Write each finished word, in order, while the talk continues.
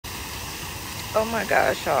Oh my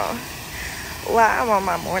gosh, y'all. While I'm on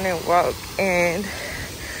my morning walk and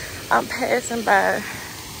I'm passing by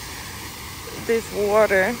this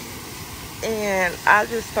water and I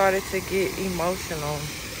just started to get emotional.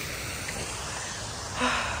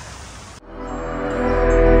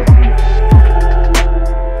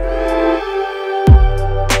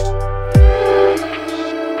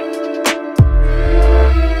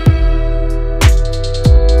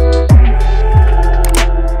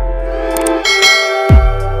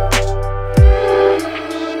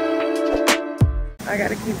 I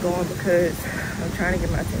gotta keep going because I'm trying to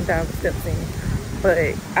get my 10,000 steps in.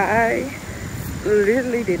 But I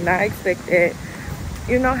literally did not expect that.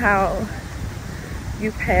 You know how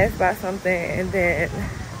you pass by something and then,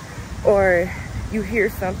 or you hear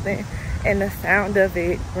something and the sound of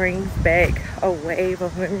it brings back a wave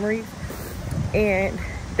of memories? And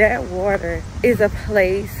that water is a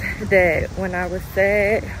place that when I was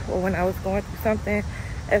sad or when I was going through something,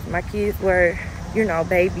 as my kids were, you know,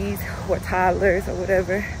 babies or toddlers or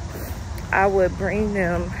whatever, I would bring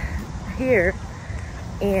them here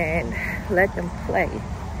and let them play.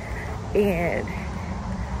 And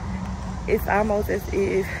it's almost as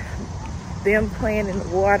if them playing in the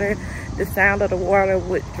water, the sound of the water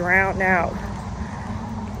would drown out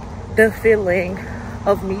the feeling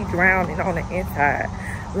of me drowning on the inside.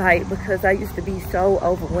 Like, because I used to be so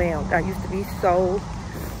overwhelmed. I used to be so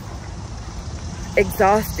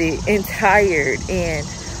exhausted and tired and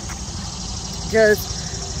just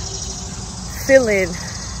feeling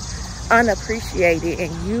unappreciated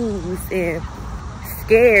and used and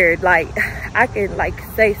scared. Like, I can like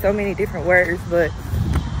say so many different words, but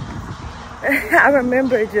I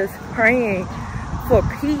remember just praying for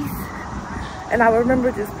peace, and I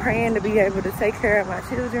remember just praying to be able to take care of my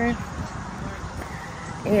children.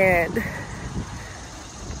 And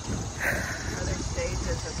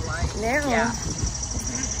now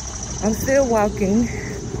I'm still walking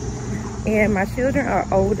and my children are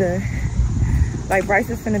older. Like, Bryce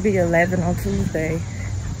is gonna be 11 on Tuesday.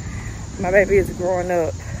 My baby is growing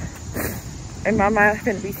up and my mom's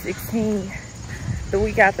gonna be 16 the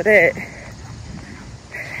week after that.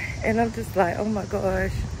 And I'm just like, oh my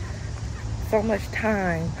gosh, so much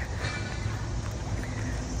time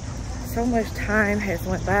has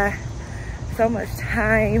went by. So much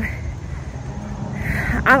time,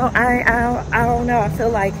 I don't know, I feel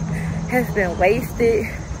like has been wasted,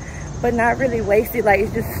 but not really wasted. Like,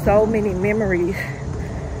 it's just so many memories,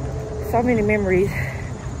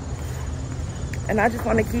 and I just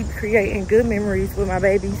want to keep creating good memories with my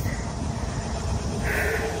babies.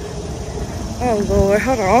 Oh Lord,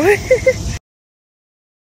 hold on.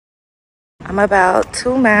 I'm about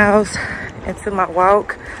 2 miles into my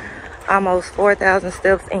walk, almost 4,000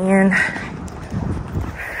 steps in,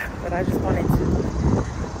 but I just wanted to,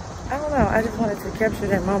 I don't know, I just wanted to capture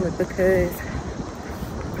that moment because,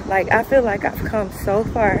 like, I feel like I've come so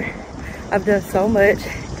far. I've done so much,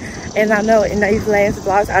 and I know in these last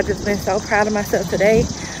vlogs I've just been so proud of myself. Today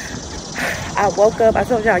I woke up, I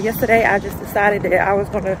told y'all yesterday, I just decided that I was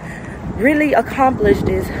going to really accomplish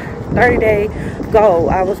this 30-day goal.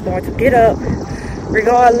 I was going to get up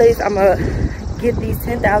regardless. I'm gonna get these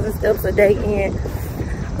 10,000 steps a day in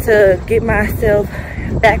to get myself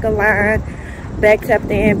back aligned, back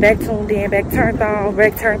tapped in, back tuned in, back turned on,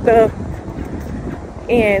 back turned up,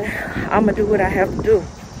 and I'm gonna do what I have to do.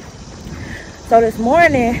 So this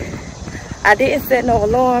morning I didn't set no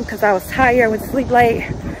alarm because I was tired, I went to sleep late,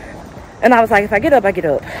 and I was like, if I get up, I get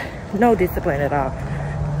up. No discipline at all.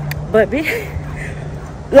 But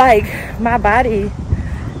like, my body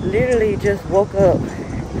literally just woke up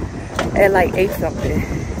at like 8 something,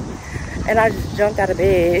 and I just jumped out of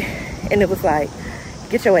bed, and it was like,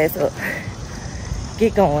 get your ass up,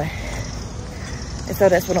 get going. And so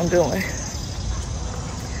that's what I'm doing.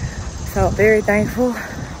 So I'm very thankful,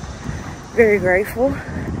 very grateful,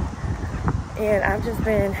 and I've just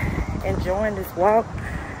been enjoying this walk,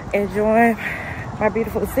 enjoying my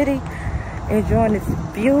beautiful city, enjoying this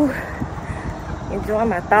view, enjoying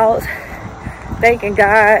my thoughts, thanking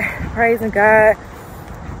God, praising God,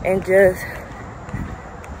 and just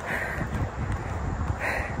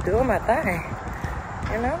doing my thing,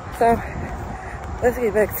 you know? So let's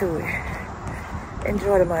get back to it.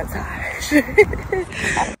 Enjoy the montage.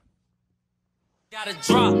 Got a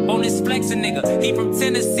drop on this flexin' nigga. He from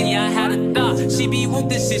Tennessee, I had a thought. She be with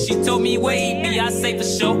this shit, she told me where he be. I say for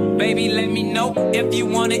sure, baby, let me know if you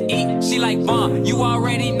wanna eat. She like, Mom, you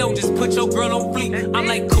already know, just put your girl on fleek. I'm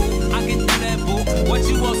like, cool, I can do that, boo. What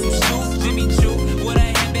you want, some shoes? Jimmy Choo, with a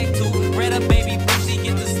handbag too. Red up, baby, boo, she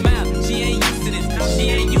get the smile. She ain't used to this, she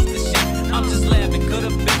ain't used to shit. I'm just laughing,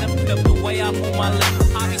 could've been the way I move my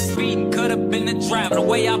lips. I be speeding, could've Could've been the driver, the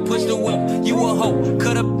way I pushed the whip. You a hoe,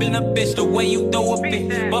 could've been a bitch, the way you throw a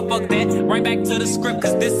bitch. But fuck that, right back to the script,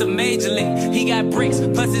 cause this a major league. He got bricks,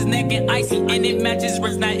 plus his neck and icy, and it matches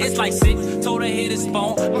wrist. Now it's like sick. Told her hit his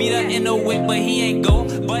phone, meet her in the whip, but he ain't go.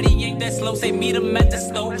 But he ain't that slow, say meet him at the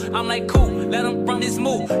store. I'm like, cool, let him run his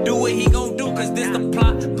move. Do what he gon' do, cause this the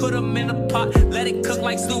plot. Put him in the pot, let it cook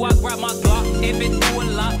like stew. I grab my Glock, if it do a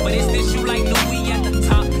lot, but it's this you like, no, we at the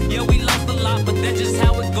top. Yeah, we lost a lot, but that's just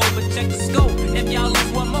how it go. But check the scope, if y'all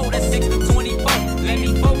lose one more, that's 6 to 24. Let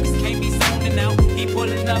me focus, can't be zoning out. He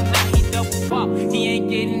pulling up now, he double pop. He ain't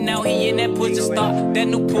getting out, he in that push to start. That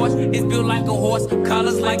new Porsche is built like a horse,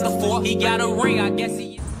 colors like a fork. He got a ring, I guess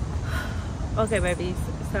he... Okay, babies,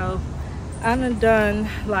 so I done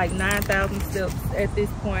like 9,000 steps at this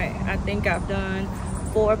point. I think I've done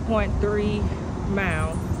 4.3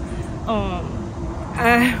 miles.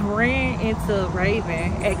 I ran into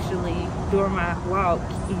Raven actually during my walk,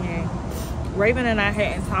 and Raven and I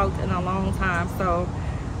hadn't talked in a long time. So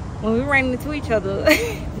when we ran into each other,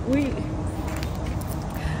 I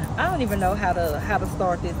don't even know how to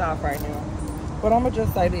start this off right now. But I'm gonna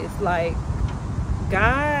just say this: like,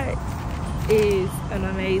 God is an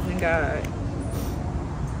amazing God.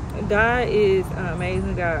 God is an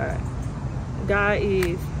amazing God. God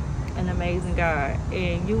is an amazing God,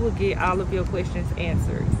 and you will get all of your questions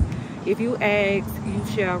answered. If you ask, you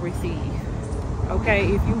shall receive. Okay,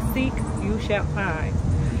 if you seek, you shall find.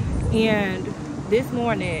 And this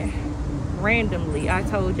morning, randomly, I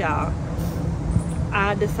told y'all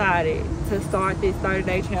I decided to start this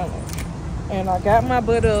 30-day challenge, and I got my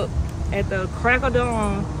butt up at the crack of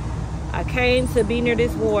dawn. I came to be near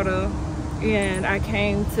this water, and I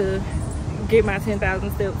came to get my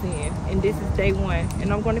 10,000 steps in, and this is day 1,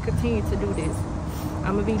 and I'm going to continue to do this.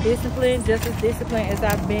 I'm gonna be disciplined, just as disciplined as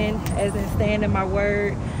I've been, as in staying in my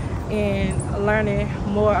word and learning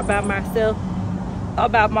more about myself,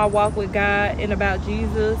 about my walk with God, and about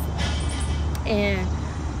Jesus, and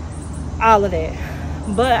all of that.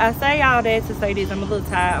 But I say all that to say this: I'm a little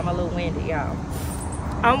tired, I'm a little winded, y'all.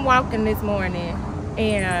 I'm walking this morning,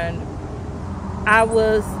 and I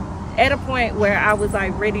was at a point where I was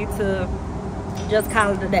like ready to just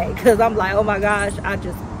call it a day, because I'm like, oh my gosh, I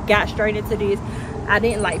just got straight into this. I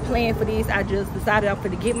didn't like plan for this. I just decided I'm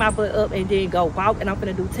gonna get my butt up and then go walk, and I'm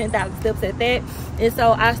gonna do 10,000 steps at that. And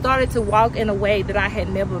so I started to walk in a way that I had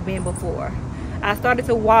never been before. I started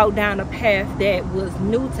to walk down a path that was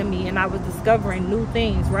new to me, and I was discovering new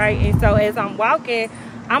things, right? And so as I'm walking,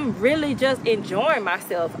 I'm really just enjoying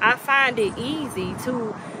myself. I find it easy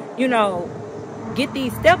to, you know, get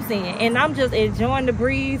these steps in, and I'm just enjoying the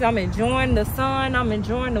breeze. I'm enjoying the sun. I'm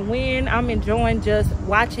enjoying the wind. I'm enjoying just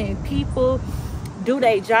watching people do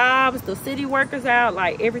their jobs, the city workers out,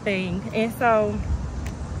 like everything. And so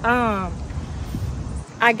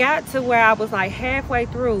I got to where I was like halfway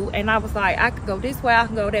through, and I was like, I could go this way, I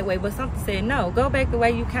can go that way, but something said no, go back the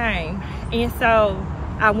way you came. And so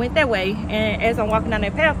I went that way, and as I'm walking down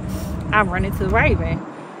that path, I run into Raven.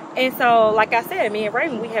 And so, like I said, me and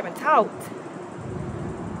Raven, we haven't talked.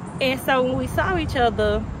 And so when we saw each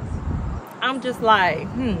other, I'm just like,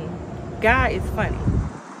 God is funny.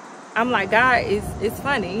 I'm like, God is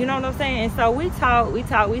funny. You know what I'm saying? And so we talked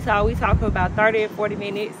for about 30 or 40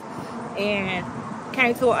 minutes, and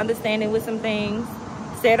came to an understanding with some things,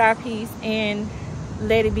 said our piece, and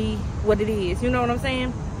let it be what it is. You know what I'm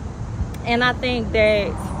saying? And I think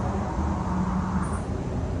that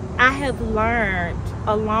I have learned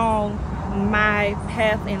along my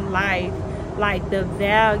path in life, like the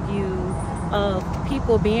value of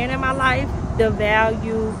people being in my life, the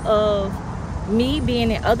value of me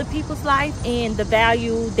being in other people's life, and the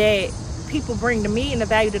value that people bring to me and the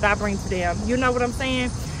value that I bring to them. You know what I'm saying?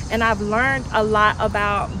 And I've learned a lot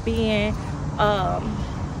about being a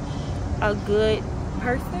good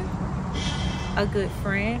person, a good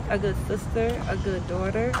friend, a good sister, a good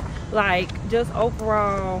daughter. Like, just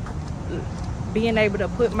overall being able to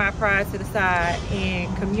put my pride to the side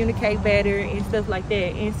and communicate better and stuff like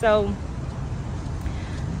that. And so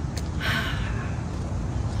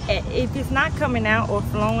if it's not coming out or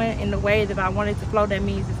flowing in the way that I want it to flow, that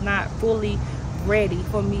means it's not fully ready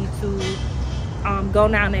for me to go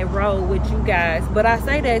down that road with you guys. But I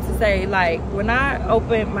say that to say, like, when I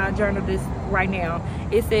open my journal this right now,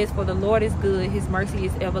 it says, for the Lord is good, his mercy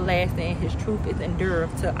is everlasting, his truth is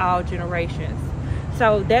endured to all generations.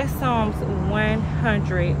 So that's Psalms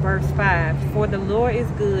 100 verse 5. For the Lord is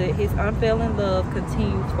good, his unfailing love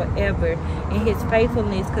continues forever, and his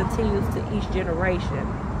faithfulness continues to each generation.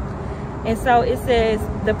 And so it says,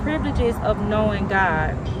 the privileges of knowing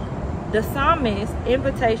God. The psalmist's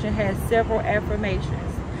invitation has several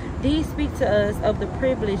affirmations. These speak to us of the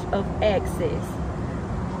privilege of access.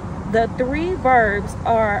 The three verbs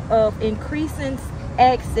are of increasing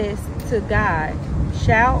access to God: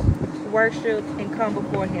 shout, worship, and come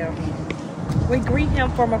before him. We greet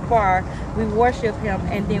him from afar, we worship him,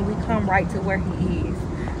 and then we come right to where he is.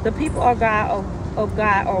 The people of God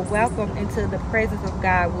are welcomed into the presence of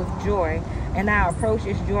God with joy, and our approach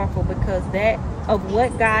is joyful because of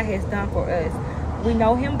what God has done for us. We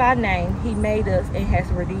know him by name. He made us and has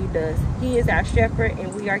redeemed us. He is our shepherd,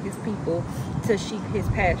 and we are his people, to sheep his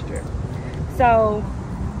pasture. So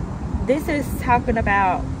this is talking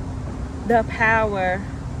about the power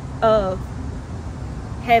of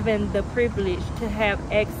having the privilege to have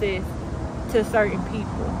access to certain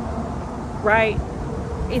people, right?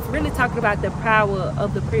 It's really talking about the power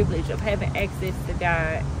of the privilege of having access to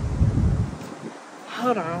God.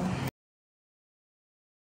 Hold on.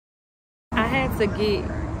 I had to get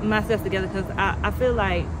myself together because I feel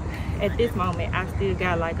like at this moment I still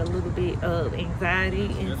got like a little bit of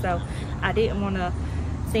anxiety, and so I didn't want to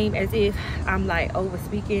seem as if I'm like over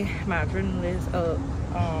speaking. My adrenaline's up.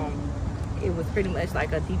 It was pretty much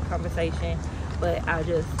like a deep conversation, but I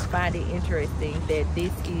just find it interesting that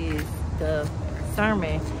this is the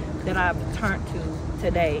sermon that I've turned to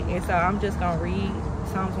today. And so I'm just gonna read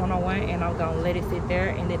Psalms 101 and I'm gonna let it sit there,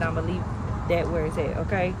 and then I'm gonna leave that where it's at.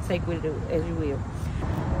 Okay, take with it as you will.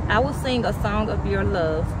 I will sing a song of your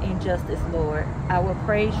love and justice, Lord. I will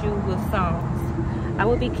praise you with songs. I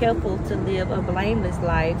will be careful to live a blameless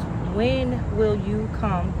life. When will you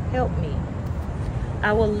come help me?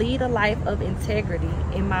 I will lead a life of integrity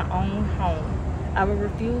in my own home. I will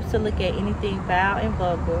refuse to look at anything vile and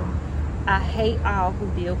vulgar. I hate all who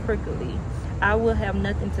deal crookedly. I will have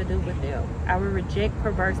nothing to do with them. I will reject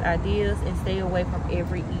perverse ideas and stay away from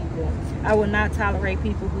every evil. I will not tolerate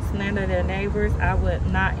people who slander their neighbors. I will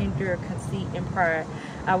not endure conceit and pride.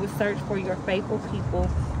 I will search for your faithful people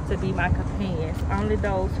to be my companions. Only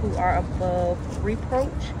those who are above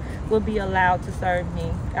reproach will be allowed to serve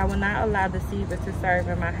me. I will not allow deceivers to serve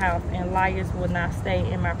in my house, and liars will not stay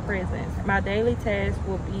in my presence. My daily task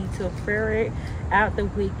will be to ferret out the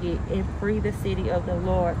wicked and free the city of the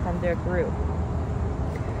Lord from their grip.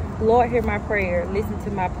 Lord, hear my prayer. Listen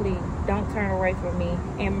to my plea. Don't turn away from me.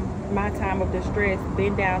 In my time of distress,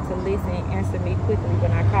 bend down to listen. Answer me quickly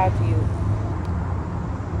when I call to you.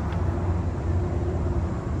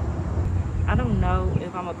 I don't know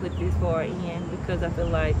if I'm gonna put this far in because I feel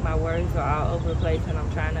like my words are all over the place and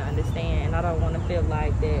I'm trying to understand, and I don't want to feel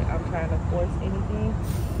like that I'm trying to force anything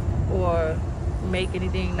or make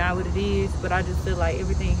anything not what it is, but I just feel like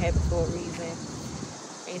everything happens for a reason.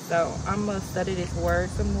 And so I'm gonna study this word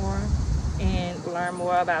some more and learn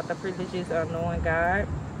more about the privileges of knowing God,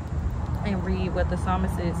 and read what the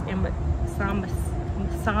psalmist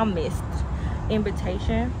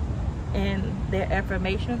invitation and their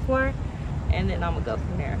affirmations were, and then I'm gonna go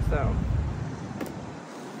from there. So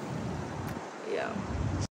yeah,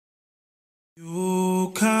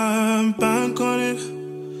 you can bank on it,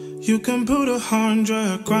 you can put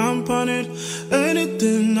 100 grand on it.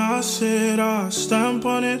 Anything I said, I'll stamp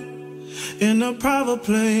on it. In a private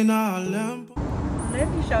plane, I'll lamp. let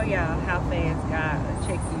me show y'all how fast God will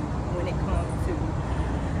check you when it comes to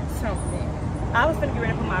something. I was gonna get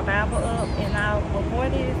ready to put my Bible up, and before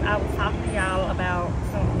this I was talking to y'all about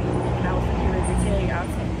something, and I was gonna get ready to tell y'all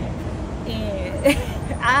something,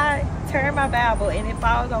 and I turned my Bible and it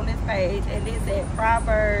falls on this page, and it said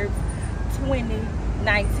Proverbs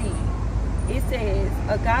 20:19. It says,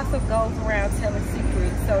 a gossip goes around telling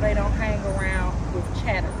secrets so they don't hang around with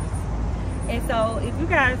chatterers. And so if you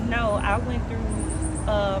guys know, I went through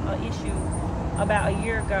an issue about a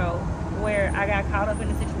year ago where I got caught up in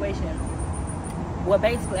a situation. Well,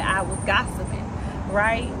 basically I was gossiping,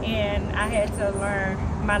 right? And I had to learn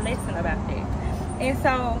my lesson about that. And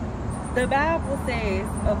so the Bible says,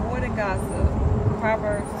 avoiding gossip,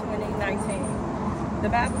 Proverbs 20:19. The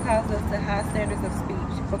Bible calls us to high standards of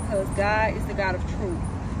speech because God is the God of truth.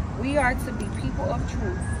 We are to be people of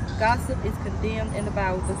truth. Gossip is condemned in the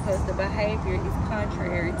Bible because the behavior is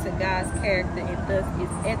contrary to God's character and thus his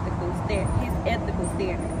ethical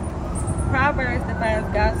standard. Proverbs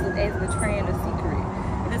defines gossip as betraying a secret.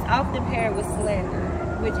 It is often paired with slander,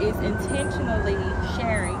 which is intentionally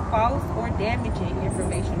sharing false or damaging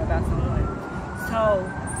information about someone. So,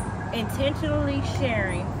 intentionally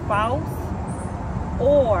sharing false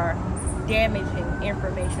or damaging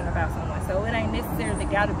information about someone. So it ain't necessarily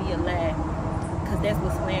got to be a lie, because that's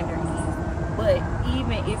what slander is. But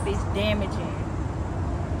even if it's damaging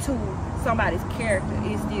to somebody's character,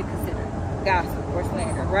 it's still considered gossip or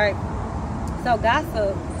slander, right? So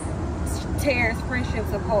gossip tears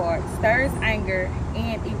friendships apart, stirs anger,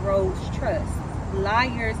 and erodes trust.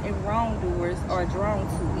 Liars and wrongdoers are drawn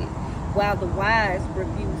to it, while the wise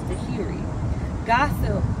refuse to hear it.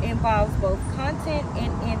 Gossip involves both content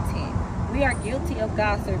and intent. We are guilty of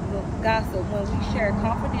gossip when we share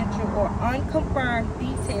confidential or unconfirmed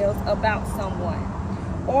details about someone,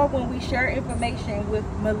 or when we share information with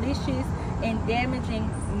malicious and damaging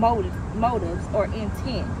motives or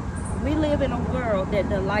intent. We live in a world that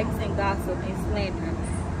delights in gossip and slander.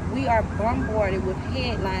 We are bombarded with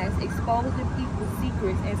headlines exposing people's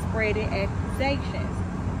secrets and spreading accusations.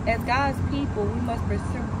 As God's people, we must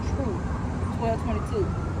pursue truth, 12:22,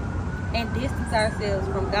 and distance ourselves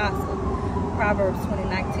from gossip, Proverbs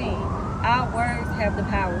 20:19. Our words have the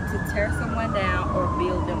power to tear someone down or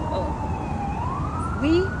build them up.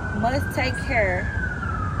 We must take care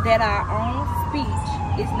that our own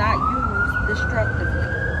speech is not used destructively,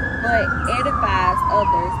 but edifies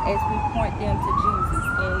others as we point them to Jesus.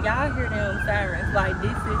 And y'all hear them sirens, like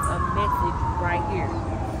this is a message right here.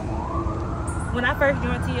 When I first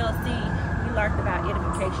joined TLC, we learned about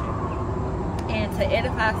edification. And to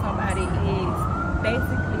edify somebody is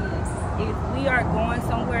basically, if we are going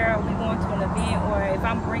somewhere, or we're going to an event, or if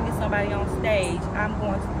I'm bringing somebody on stage, I'm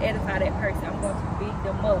going to edify that person. I'm going to big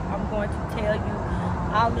them up. I'm going to tell you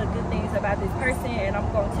all the good things about this person, and I'm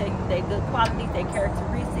going to tell you their good qualities, their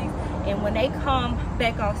characteristics. And when they come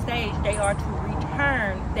back on stage, they are to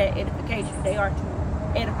return that edification. They are to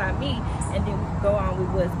edify me, and then we can go on with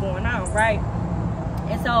what's going on, right?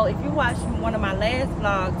 And so if you watch one of my last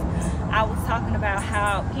vlogs, I was talking about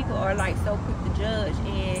how people are like so quick to judge,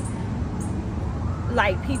 and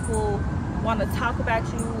like people want to talk about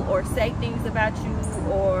you or say things about you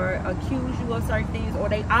or accuse you of certain things, or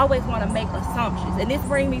they always want to make assumptions. And this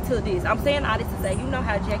brings me to this. I'm saying all this to say, you know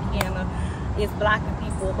how Jackie Anna is blocking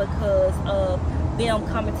people because of them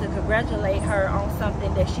coming to congratulate her on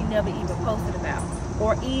something that she never even posted about,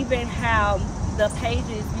 or even how the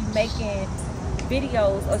pages be making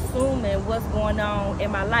videos assuming what's going on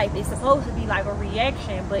in my life. It's supposed to be like a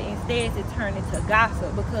reaction, but instead it turned into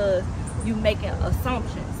gossip because you making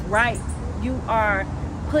assumptions, right? You are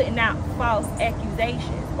putting out false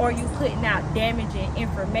accusations, or you putting out damaging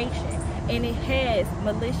information, and it has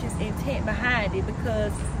malicious intent behind it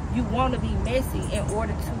because you want to be messy in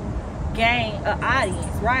order to gain an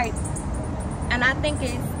audience, right? And I think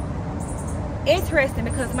it's interesting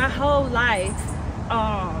because my whole life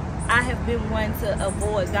I have been one to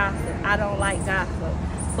avoid gossip. I don't like gossip,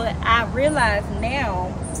 but I realize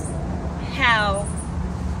now how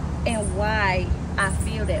and why I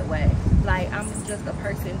feel that way. Like, I'm just a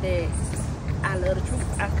person that I love the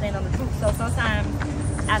truth. I stand on the truth. So sometimes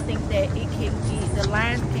I think that it can get, the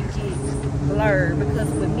lines can get blurred, because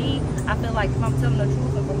with me, I feel like if I'm telling the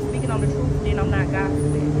truth, if I'm speaking on the truth, then I'm not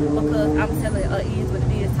gossiping, because I'm telling it is what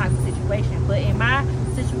it is type of situation. But in my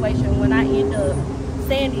situation, when I end up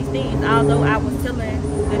saying these things, although I was telling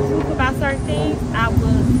the truth about certain things, I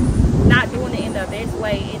was not doing it in the best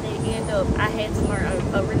way, and it ended up, I had to learn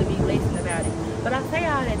a really big lesson about it. But I say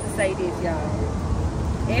all that to say this,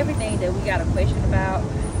 y'all. Everything that we got a question about,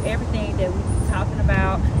 everything that we be talking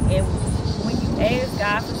about, and when you ask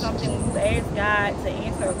God for something, when you ask God to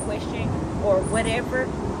answer a question or whatever,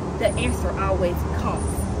 the answer always comes.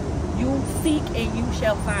 You seek and you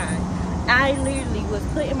shall find. I literally was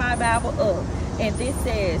putting my Bible up, and this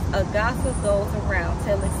says, a gossip goes around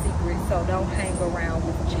telling secrets, so don't hang around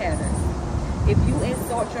with chatters. If you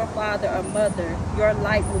insult your father or mother, your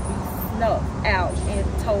light will be snuffed out in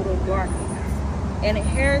total darkness. An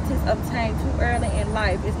inheritance obtained too early in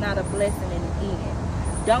life is not a blessing in the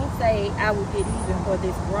end. Don't say, I will get even for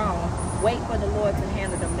this wrong. Wait for the Lord to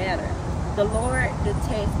handle the matter. The Lord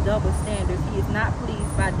detests double standards. He is not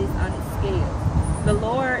pleased by dishonest scales. The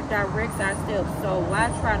Lord directs our steps, so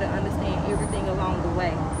why try to understand everything along the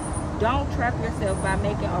way? Don't trap yourself by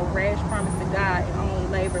making a rash promise to God and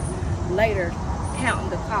only later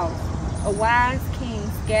counting the cost. A wise king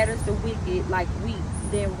scatters the wicked like wheat,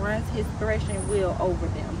 then runs his threshing wheel over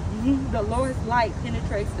them. The Lord's light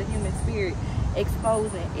penetrates the human spirit,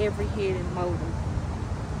 exposing every hidden motive.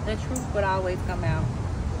 The truth would always come out.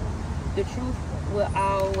 The truth will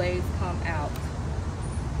always come out.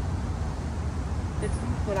 The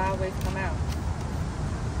truth would always come out.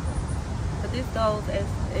 But this goes as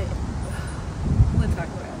we'll talk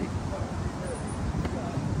about it.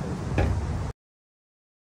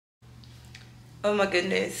 Oh my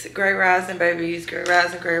goodness, great rising babies, great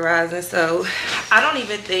rising, great rising. So I don't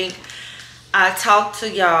even think I talked to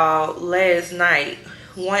y'all last night.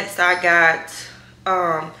 Once I got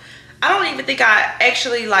I don't even think I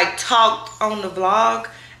actually like talked on the vlog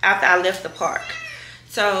after I left the park.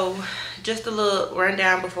 So just a little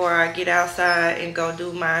rundown before I get outside and go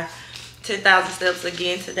do my 10,000 steps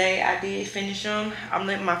again today. I did finish them. I'm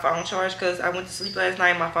letting my phone charge because I went to sleep last night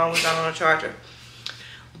and my phone was not on a charger.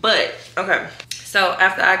 But okay, so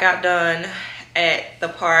after I got done at the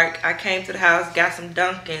park, I came to the house, got some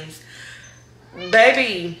Dunkins.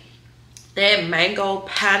 Baby, that mango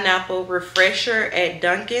pineapple refresher at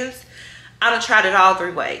Dunkins, I done tried it all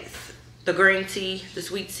 3 ways. The green tea, the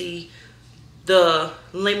sweet tea, the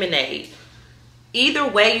lemonade. Either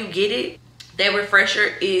way you get it, that refresher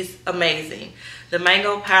is amazing. The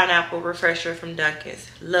mango pineapple refresher from Dunkins.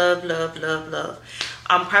 Love, love, love, love.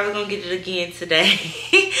 I'm probably gonna get it again today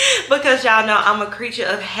because y'all know I'm a creature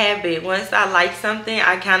of habit. Once I like something,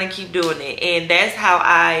 I kind of keep doing it. And that's how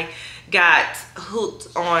I got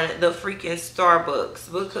hooked on the freaking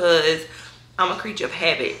Starbucks, because I'm a creature of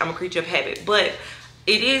habit. I'm a creature of habit. But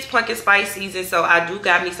it is pumpkin spice season, so I do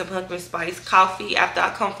got me some pumpkin spice coffee. After I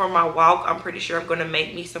come from my walk, I'm pretty sure I'm gonna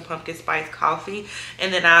make me some pumpkin spice coffee,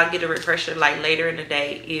 and then I'll get a refresher like later in the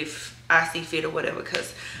day if I see fit or whatever,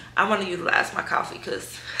 because I want to utilize my coffee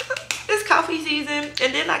because it's coffee season.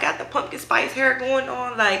 And then I got the pumpkin spice hair going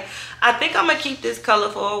on. Like, I think I'm gonna keep this color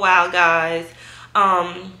for a while, guys.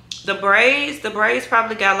 The braids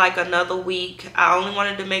probably got like another week. I only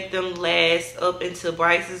wanted to make them last up until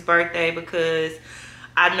Bryce's birthday because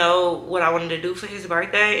I know what I wanted to do for his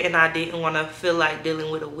birthday, and I didn't want to feel like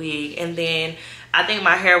dealing with a wig. And then I think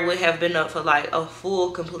my hair would have been up for like a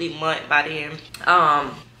full complete month by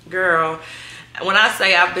then. Girl, when I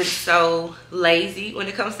say I've been so lazy when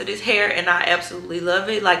it comes to this hair, and I absolutely love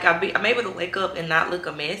it. Like, I'm able to wake up and not look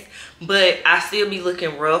a mess, but I still be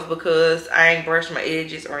looking rough because I ain't brushed my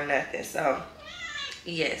edges or nothing. So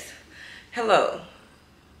yes. Hello,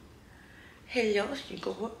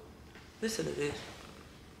 Shinko. Listen to this.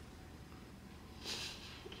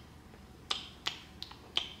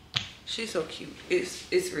 She's so cute.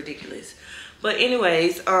 It's ridiculous. But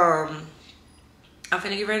anyways, I'm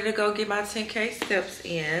finna get ready to go get my 10K steps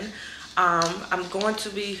in. I'm going to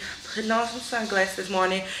be putting on some sunglasses this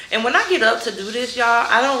morning. And when I get up to do this, y'all,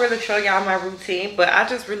 I don't really show y'all my routine, but I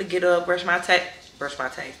just really get up, brush my face.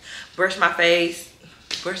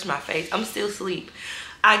 I'm still asleep.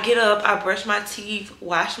 I get up, I brush my teeth,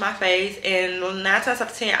 wash my face, and 9 times out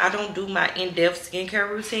of 10, I don't do my in-depth skincare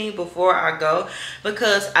routine before I go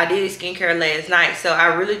because I did skincare last night. So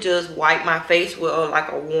I really just wipe my face with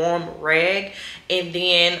like a warm rag, and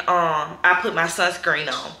then I put my sunscreen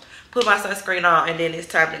on. And then it's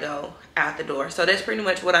time to go out the door. So that's pretty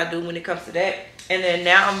much what I do when it comes to that. And then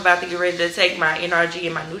now I'm about to get ready to take my NRG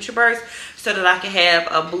and my NutriBurst so that I can have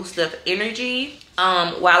a boost of energy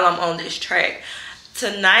while I'm on this track.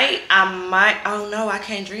 Tonight, I might, oh no, I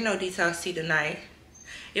can't drink no detox tea tonight.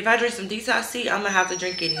 If I drink some detox tea, I'm gonna have to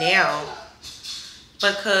drink it now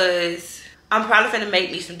because I'm probably gonna make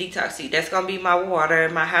me some detox tea. That's gonna be my water,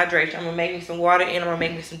 my hydration. I'm gonna make me some water, and I'm gonna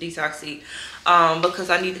make me some detox tea because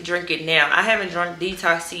I need to drink it now. I haven't drunk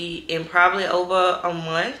detox tea in probably over a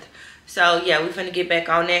month. So yeah, we're finna get back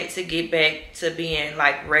on that to get back to being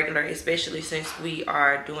like regular, especially since we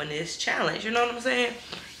are doing this challenge. You know what I'm saying?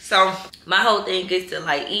 So my whole thing is to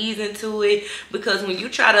like ease into it, because when you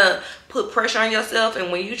try to put pressure on yourself,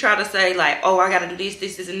 and when you try to say like, oh, I gotta do this,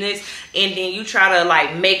 this, this, and this, and then you try to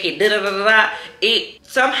like make it da-da-da-da-da, it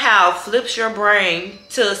somehow flips your brain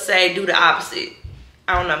to say do the opposite.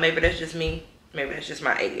 I don't know, maybe that's just me. Maybe that's just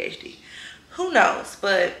my ADHD. Who knows?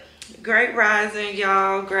 But great rising,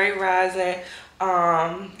 y'all. Great rising.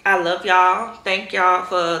 I love y'all. Thank y'all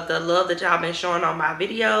for the love that y'all been showing on my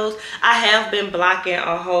videos. I have been blocking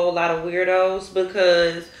a whole lot of weirdos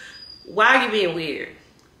because why are you being weird?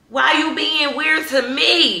 Why are you being weird to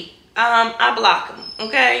me? I block them,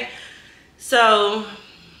 okay? So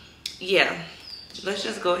yeah, let's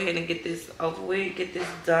just go ahead and get this over with, get this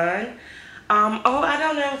done. Oh, I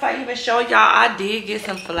don't know if I even showed y'all, I did get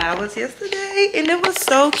some flowers yesterday, and it was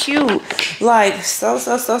so cute. Like,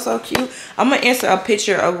 so cute. I'm gonna insert a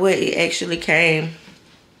picture of what it actually came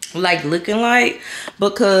like looking like,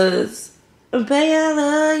 because babe, I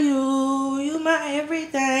love you, you my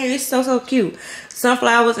everything. It's so cute.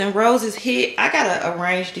 Sunflowers and roses hit. I gotta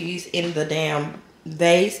arrange these in the damn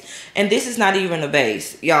vase, and this is not even a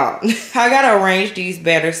vase, y'all. I gotta arrange these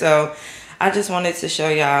better. So I just wanted to show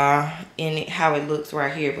y'all in how it looks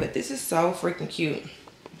right here, but this is so freaking cute.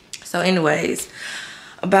 So anyways,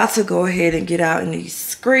 about to go ahead and get out in these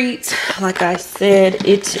streets. Like I said,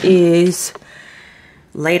 it is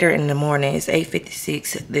later in the morning. It's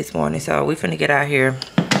 8:56 this morning, so we finna get out here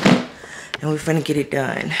and we finna get it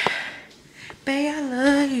done. Babe, I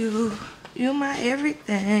love you, you my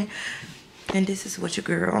everything. And this is what your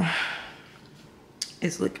girl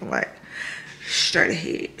is looking like straight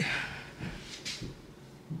ahead.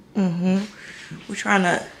 We're trying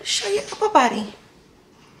to show you upper body.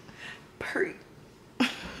 Pretty.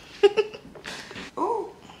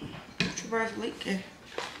 Oh, traverse leaking.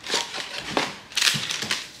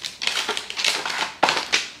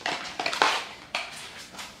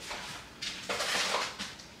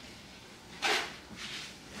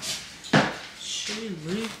 She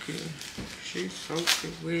leaking. She's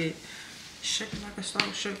soaking wet. Shaking like a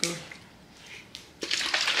salt shaker.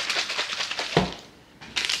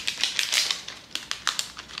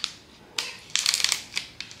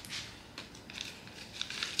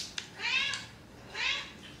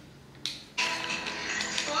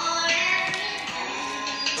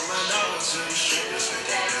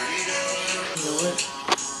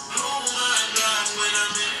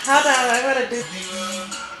 Hold on, I gotta do.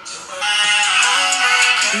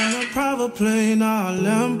 In a private plane, I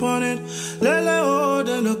lamp on it. LeLee,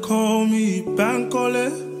 then they call me bank on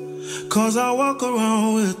it. Cause I walk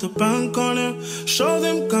around with the bank on him. Show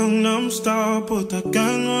them Gangnam Style, put the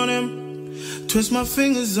gang on him. Twist my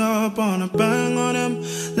fingers up on a bang on him.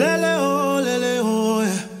 LeLee,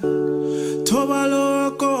 yeah.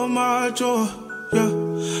 Tobalo ko macho, yeah.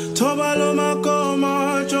 Tobalo mako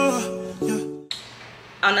macho.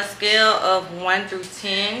 On a scale of 1 through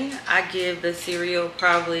 10, I give the cereal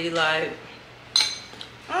probably like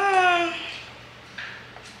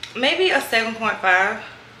maybe a 7.5.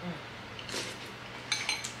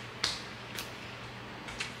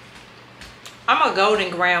 I'm a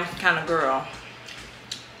golden grams kind of girl,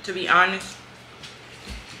 to be honest.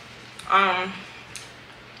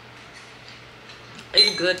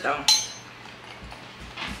 It's good though.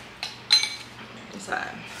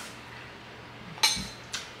 Inside.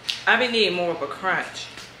 I be needing more of a crunch.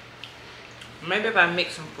 Maybe if I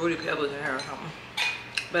mix some fruity pebbles in here or something.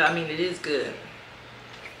 But I mean, it is good.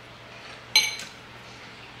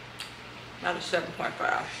 About a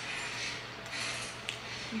 7.5.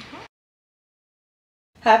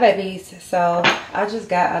 Hi babies. So I just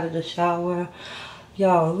got out of the shower.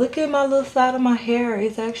 Y'all, look at my little side of my hair.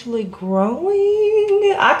 It's actually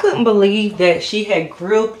growing. I couldn't believe that she had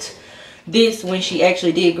gripped this when she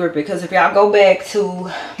actually did grip it, because if y'all go back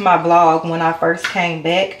to my vlog when I first came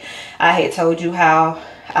back, I had told you how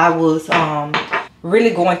I was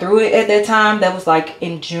really going through it at that time. That was like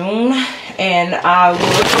in June, and I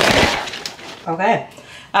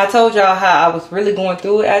told y'all how I was really going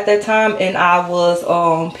through it at that time, and I was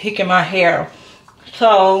picking my hair.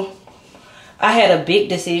 So I had a big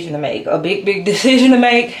decision to make, a big decision to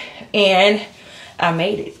make, and I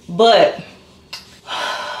made it. But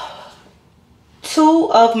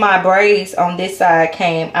 2 of my braids on this side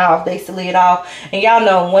came off. They slid off, and y'all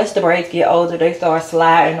know once the braids get older they start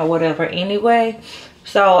sliding or whatever anyway.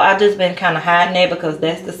 So I just been kind of hiding it because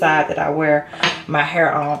that's the side that I wear my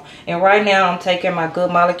hair on. And right now I'm taking my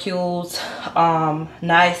Good Molecules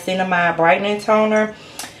niacinamide brightening toner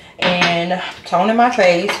and toning my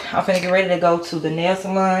face. I'm finna get ready to go to the nail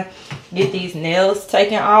salon, get these nails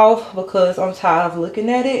taken off because I'm tired of looking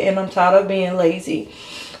at it and I'm tired of being lazy.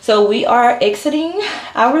 So we are exiting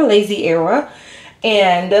our lazy era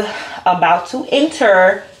and about to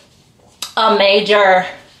enter a major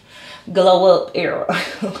glow up era.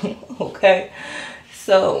 Okay,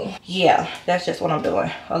 so yeah, that's just what I'm doing.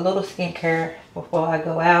 A little skincare before I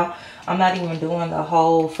go out. I'm not even doing the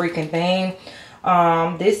whole freaking thing.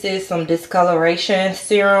 This is some discoloration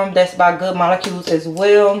serum that's by Good Molecules as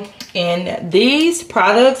well, and these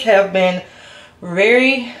products have been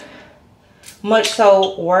very much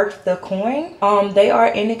so worth the coin. They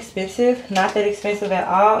are inexpensive, not that expensive at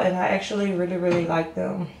all, and I actually really like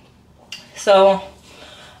them. So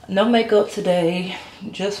no makeup today,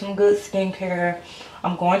 just some good skincare.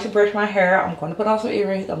 I'm going to brush my hair, I'm going to put on some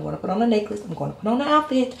earrings, I'm going to put on a necklace, I'm going to put on an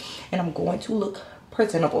outfit, and I'm going to look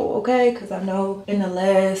presentable, okay? Because I know in the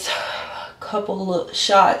last couple of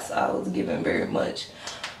shots I was giving very much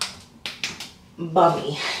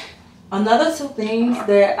bummy. Another 2 things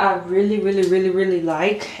that I really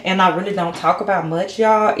like, and I really don't talk about much,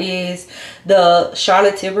 y'all, is the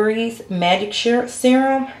Charlotte Tilbury's Magic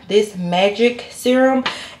Serum. This Magic Serum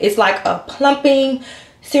is like a plumping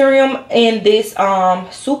serum, and this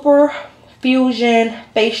Super Fusion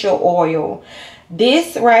Facial Oil.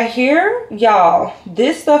 This right here, y'all,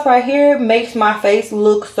 this stuff right here makes my face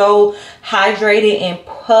look so hydrated and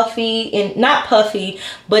puffy, and not puffy,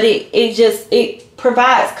 but it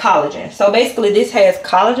provides collagen. So basically this has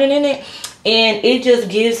collagen in it, and it just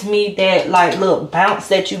gives me that like little bounce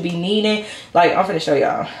that you be needing. Like, I'm gonna show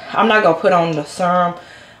y'all. I'm not gonna put on the serum,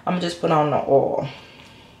 I'm gonna just put on the oil.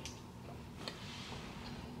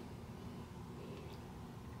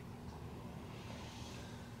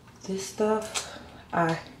 This stuff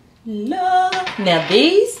I love. Now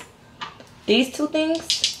these two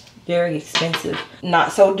things, very expensive.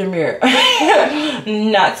 Not so demure.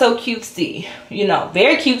 Not so cutesy. You know,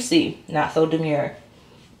 very cutesy, not so demure.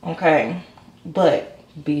 Okay, but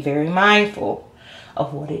be very mindful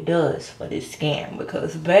of what it does for this skin,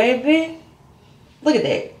 because baby, look at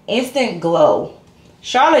that instant glow.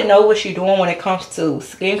 Charlotte knows what she's doing when it comes to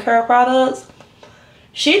skincare products.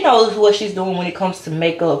 She knows what she's doing when it comes to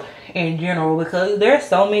makeup in general, because there's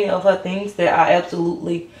so many of her things that I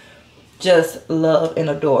absolutely just love and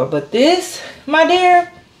adore. But this, my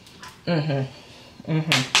dear, I'm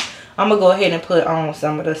gonna go ahead and put on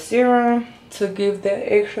some of the serum to give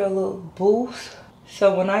that extra little boost.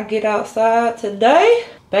 So when I get outside today,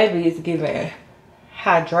 baby, it's giving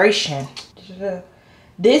hydration.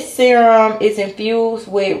 This serum is infused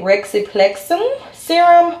with Rexiplexum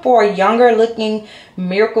serum for younger looking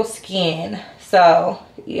miracle skin. So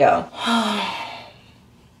yeah.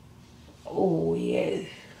 Oh yes.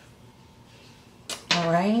 All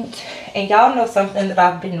right, and y'all know something that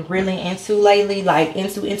I've been really into lately, like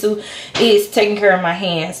into is taking care of my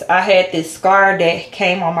hands. I had this scar that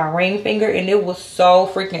came on my ring finger, and it was so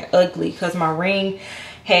freaking ugly because my ring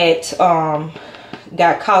had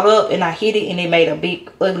got caught up and I hit it and it made a big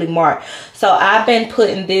ugly mark. So I've been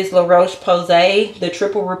putting this La Roche-Posay, the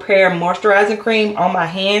triple repair moisturizing cream, on my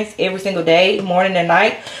hands every single day, morning and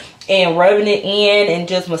night, and rubbing it in and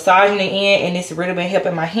just massaging it in, and it's really been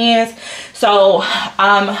helping my hands. So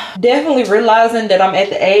I'm definitely realizing that I'm at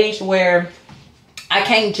the age where I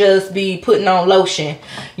can't just be putting on lotion.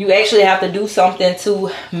 You actually have to do something to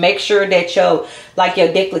make sure that your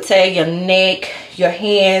décolleté, your neck, your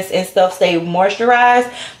hands and stuff stay moisturized,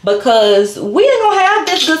 because we ain't gonna have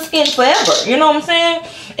this good skin forever. You know what I'm saying?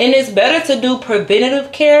 And it's better to do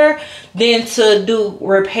preventative care than to do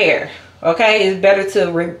repair. Okay, it's better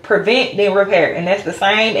to prevent than repair. And that's the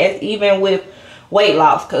same as even with weight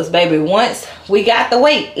loss, because baby, once we got the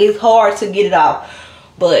weight, it's hard to get it off.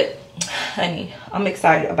 But honey, I'm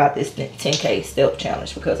excited about this 10K stealth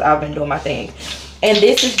challenge because I've been doing my thing. And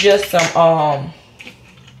this is just some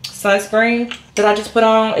sunscreen that I just put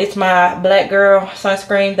on. It's my Black Girl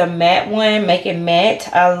sunscreen, the matte one, Make It Matte.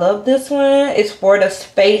 I love this one. It's for the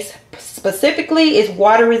face specifically. It's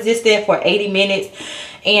water resistant for 80 minutes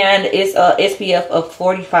and it's a SPF of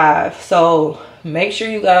 45. So make sure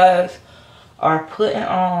you guys are putting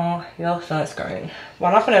on your sunscreen.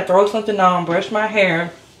 Well, I'm gonna throw something on, brush my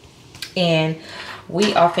hair, and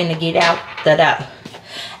we are finna get out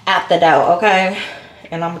the door, okay?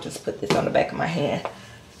 And I'm gonna just put this on the back of my hand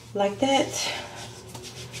like that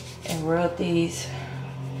and rub these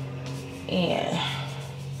in,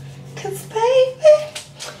 cause baby,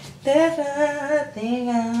 there's nothing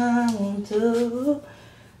I won't do.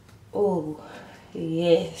 Oh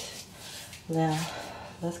yes. Now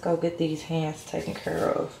let's go get these hands taken care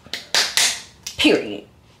of, period.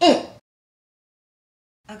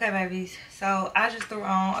 Okay babies, so I just threw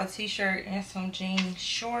on a t-shirt and some jean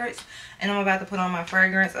shorts, and I'm about to put on my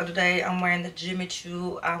fragrance of the day. I'm wearing the Jimmy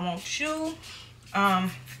Choo I Want You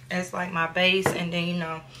as like my base, and then, you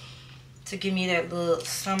know, to give me that little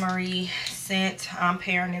summery scent, I'm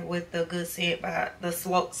pairing it with the Good Scent by the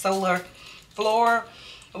Solar Floral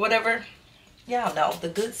or whatever. Y'all know the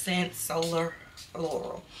Good Scent Solar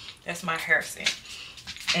Floral. That's my hair scent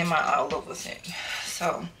and my all over scent.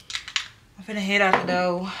 So I'm finna head out the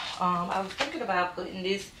door. I was thinking about putting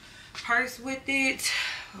this purse with it,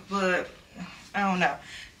 but I don't know.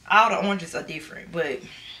 All the oranges are different, but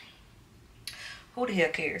who the hell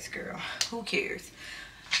cares, girl? Who cares?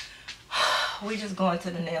 We just going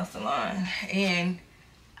to the nail salon, and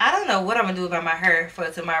I don't know what I'm gonna do about my hair for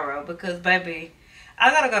tomorrow, because baby, I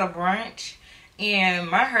gotta go to brunch and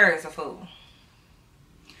my hair is a fool.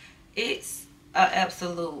 It's an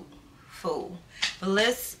absolute fool. But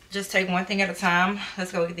let's just take one thing at a time.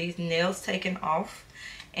 Let's go get these nails taken off,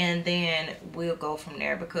 and then we'll go from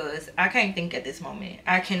there, because I can't think at this moment.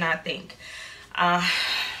 I cannot think. I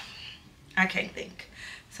can't think.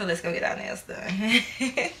 So let's go get our nails done.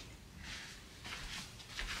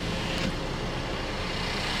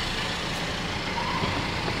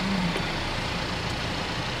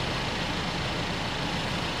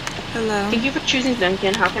 Hello. Thank you for choosing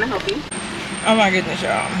Dunkin'. How can I help you? Oh my goodness,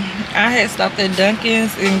 y'all. I had stopped at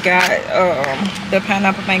Dunkin's and got the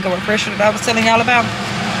pineapple mango refresher that I was telling y'all about.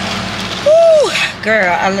 Woo! Girl,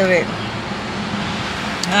 I love it.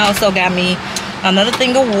 I also got me another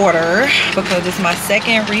thing of water, because it's my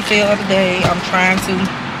second refill of the day. I'm trying to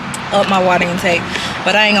up my water intake,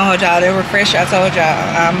 but I ain't gonna hold y'all. The refresher, I told y'all,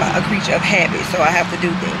 I'm a creature of habit, so I have to do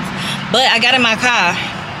things. But I got in my car,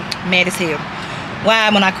 mad as hell, Why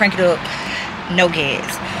when I crank it up, no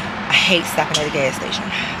gas. I hate stopping at a gas station.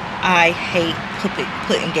 I hate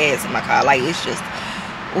putting gas in my car. Like, it's just,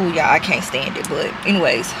 ooh, y'all, I can't stand it. But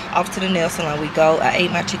anyways, off to the nail salon we go. I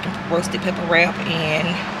ate my chicken roasted pepper wrap and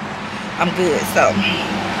I'm good. So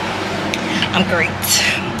I'm great.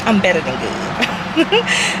 I'm better than good.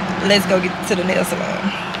 Let's go get to the nail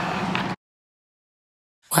salon.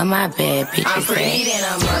 Why my bad bitches I'm pretty than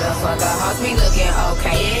a motherfucker, hoes be looking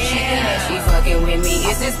okay. She think that she fucking with me,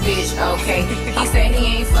 is this bitch okay? He said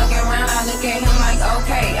he ain't fucking around, I look at him like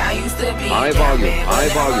okay. I used to be high volume, high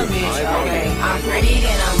volume, high volume. I'm pretty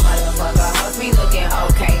than a motherfucker, hoes be looking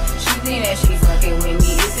okay. She think that she fucking with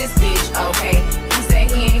me, is this bitch okay? He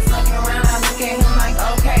said he ain't fucking around, I look at him like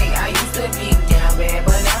okay. I used to be down bad,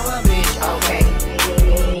 but now a bitch okay.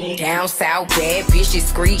 Down south bad bitches,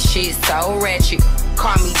 street shit so ratchet.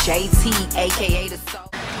 Call me JT, aka the soul.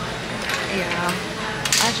 Yeah,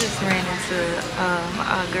 I just ran into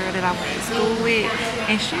a girl that I went to school with,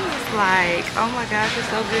 and she was like, "Oh my gosh, it's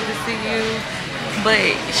so good to see you." But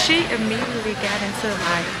she immediately got into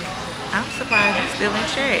like, "I'm surprised you're still in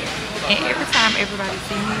check." And every time everybody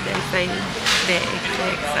see me, they say that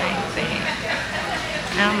exact same thing.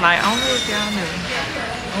 And I'm like, only if y'all knew.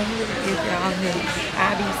 Only if y'all knew.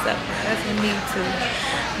 I be surprising me too.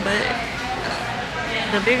 But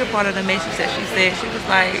the bigger part of the message that she said, she was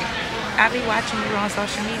like, I be watching you on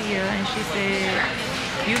social media, and she said,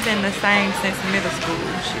 you've been the same since middle school.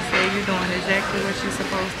 She said, you're doing exactly what you're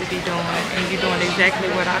supposed to be doing, and you're doing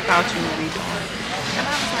exactly what I thought you would be doing. And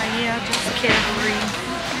I was like, yeah, just carefree.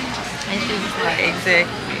 And she was like,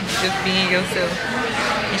 exactly, just being yourself.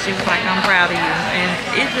 And she was like, I'm proud of you. And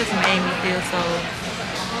it just made me feel so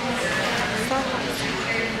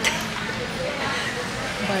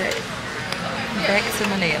but back to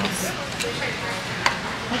my nails.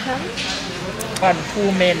 Okay. About the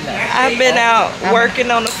poor men. I've been out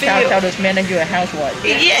working on the field. Tell those men that you're a housewife.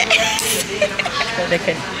 Yeah. So they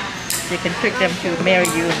can trick them to marry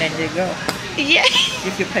you, and then they go. Yeah.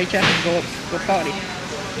 Give your paycheck and go party.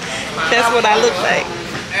 That's what I look like.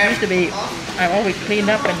 Used to be, I always clean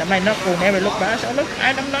up and my knuckle never look bad. So look,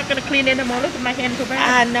 I'm not gonna clean anymore. Look at my hand so bad.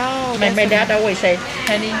 I know. My dad always say,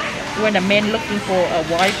 honey, when a man looking for a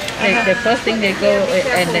wife, the first thing they go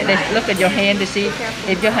and they look at your hand to see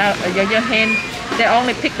if you have your hand. They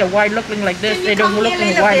only pick the wife looking like this. They don't look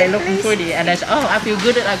at why they're looking pretty. And I say, oh, I feel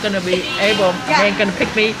good that I'm gonna be able. A man gonna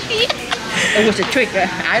pick me. It was a trick.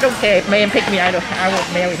 I don't care if man pick me. I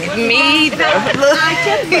won't marry him. Me either. I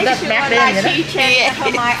just make That's sure back like then, she changed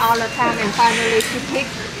her mind all the time, and finally she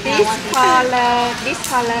picked this color,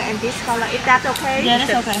 and this color. Is that okay? Yeah,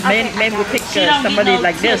 that's okay. Men will pick somebody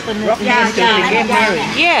like this, rock hands to get married.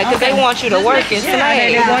 Yeah, because they want you to work and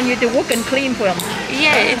slay. They want you to work and clean for them.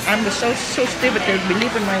 Yes. I'm so stupid to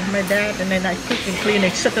believe in my dad, and then I cook and clean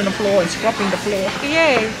and sit on the floor and scrubbing the floor.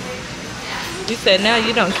 Yeah. You said now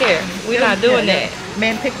you don't care. We're not doing that.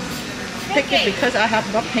 Man, pick it because I have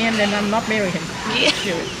rough hand and I'm not marrying him. Yeah.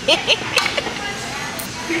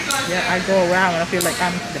 Yeah, I go around and I feel like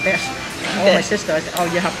I'm the best. All my sisters, oh,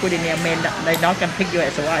 you have put in there, man, they're not gonna pick you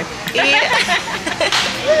as a wife. Yeah.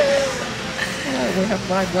 We have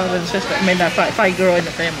 5 brothers and sisters. I mean, 5 girls in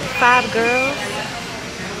the family. 5 girls.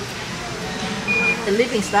 The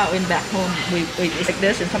living style in back home, it's like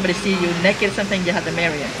this, and somebody see you naked or something, you have to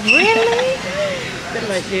marry him. Really? Just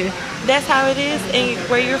like you. That's how it is, and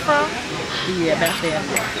where you're from? Yeah, back then.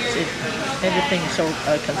 Everything's so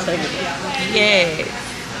conservative. Yeah.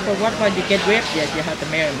 But what when you get raped, yet you have to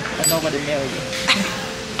marry him, or nobody marry you.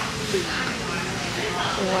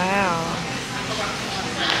 Wow.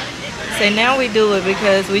 So now we do it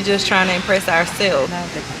because we just trying to impress ourselves. Now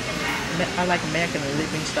I like American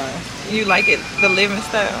living style. You like it, the living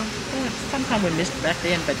style? Yeah, sometimes we miss back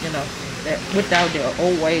then, but you know, without the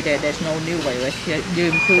old way, there's no new way. Right?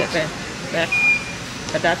 You improve and back.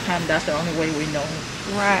 At that time, that's the only way we know.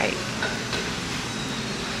 Right.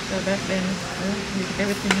 So back then,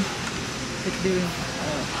 everything is doing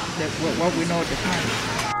what we know at the time.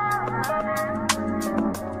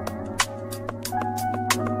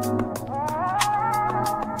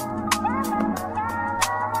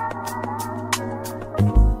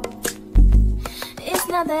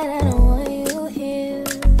 Not that I don't want you here.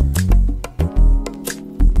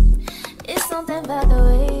 It's something about the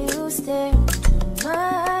way you stare into my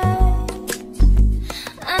eyes.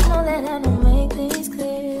 I know that I don't make things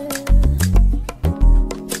clear.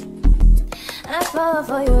 I fall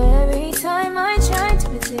for you every time I try to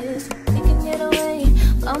resist. We can get away.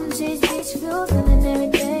 Come chase beach views and every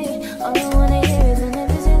day. All I wanna hear is an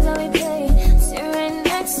episode that we play. Sit right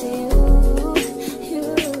next to you.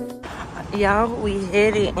 Y'all, we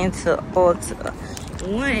headed into Ulta.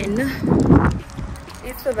 1,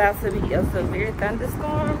 it's about to be a severe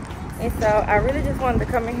thunderstorm, and so I really just wanted to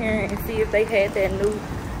come in here and see if they had that new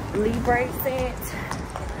Libre scent.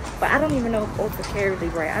 But I don't even know if Ulta carry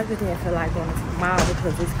Libre. I just didn't feel like going to the mall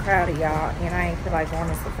because it's crowded, y'all, and I ain't feel like going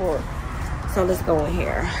to Sephora. So let's go in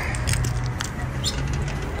here.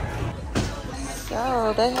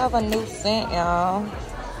 So they have a new scent, y'all.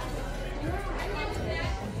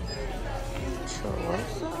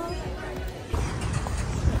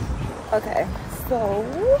 Okay, so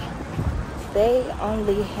they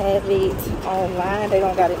only have it online. They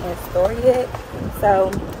don't got it in store yet.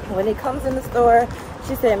 So when it comes in the store,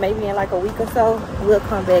 she said maybe in like a week or so we'll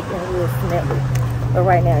come back and we'll smell it. But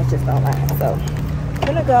right now it's just online. So I'm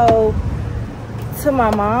gonna go to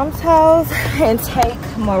my mom's house and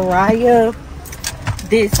take Mariah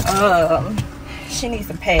this. She needs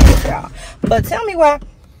some pads, y'all. But tell me why.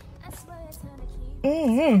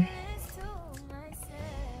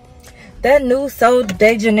 That new Sol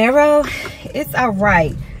de Janeiro, it's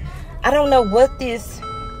alright. I don't know what these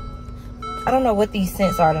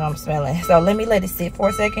scents are that I'm smelling. So let me let it sit for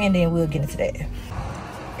a second and then we'll get into that.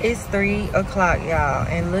 It's 3 o'clock, y'all,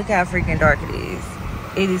 and look how freaking dark it is.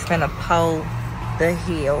 It is gonna pull the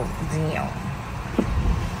hell down.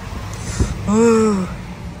 Ooh.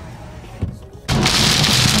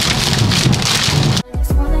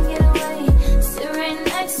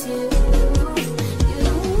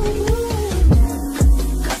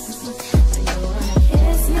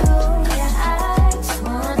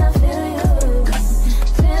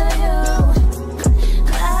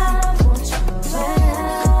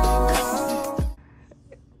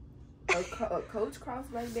 Coach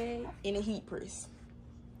crossback bag and a heat press.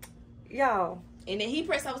 Y'all. And the heat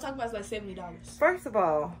press I was talking about is like $70. First of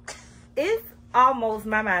all, it's almost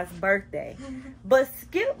Mama's birthday. But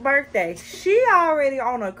skip birthday. She already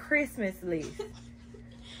on a Christmas list.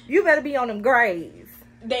 You better be on them grades.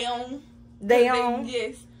 They on.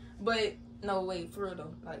 Yes. But no, wait, for real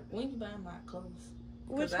though. Like, when you buying my clothes?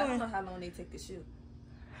 Which one? I don't know how long they take to ship.